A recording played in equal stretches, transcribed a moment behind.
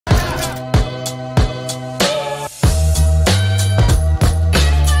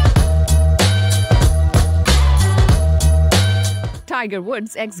Tiger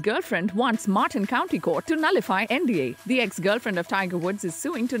Woods' ex-girlfriend wants Martin County Court to nullify NDA. The ex-girlfriend of Tiger Woods is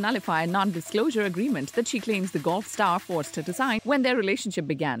suing to nullify a non-disclosure agreement that she claims the golf star forced her to sign when their relationship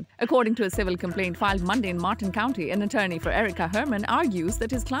began. According to a civil complaint filed Monday in Martin County, an attorney for Erica Herman argues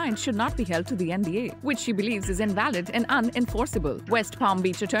that his client should not be held to the NDA, which she believes is invalid and unenforceable. West Palm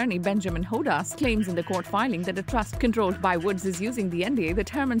Beach attorney Benjamin Hodas claims in the court filing that a trust controlled by Woods is using the NDA that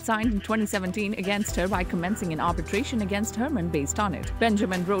Herman signed in 2017 against her by commencing an arbitration against Herman based on it.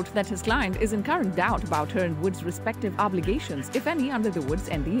 Benjamin wrote that his client is in current doubt about her and Woods' respective obligations, if any, under the Woods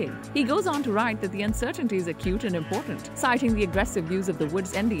NDA. He goes on to write that the uncertainty is acute and important, citing the aggressive use of the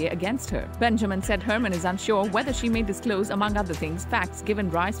Woods NDA against her. Benjamin said Herman is unsure whether she may disclose, among other things, facts given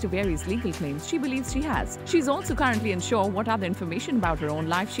rise to various legal claims she believes she has. She's also currently unsure what other information about her own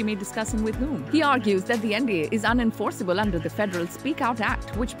life she may discuss and with whom. He argues that the NDA is unenforceable under the Federal Speak Out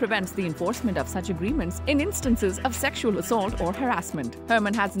Act, which prevents the enforcement of such agreements in instances of sexual assault or harassment.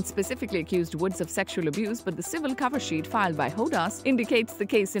 Herman hasn't specifically accused Woods of sexual abuse, but the civil cover sheet filed by Hodas indicates the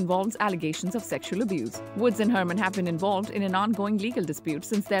case involves allegations of sexual abuse. Woods and Herman have been involved in an ongoing legal dispute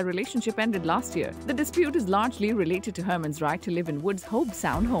since their relationship ended last year. The dispute is largely related to Herman's right to live in Woods' Hobe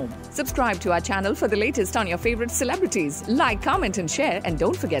Sound home. Subscribe to our channel for the latest on your favorite celebrities. Like, comment and share, and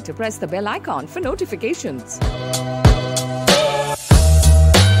don't forget to press the bell icon for notifications.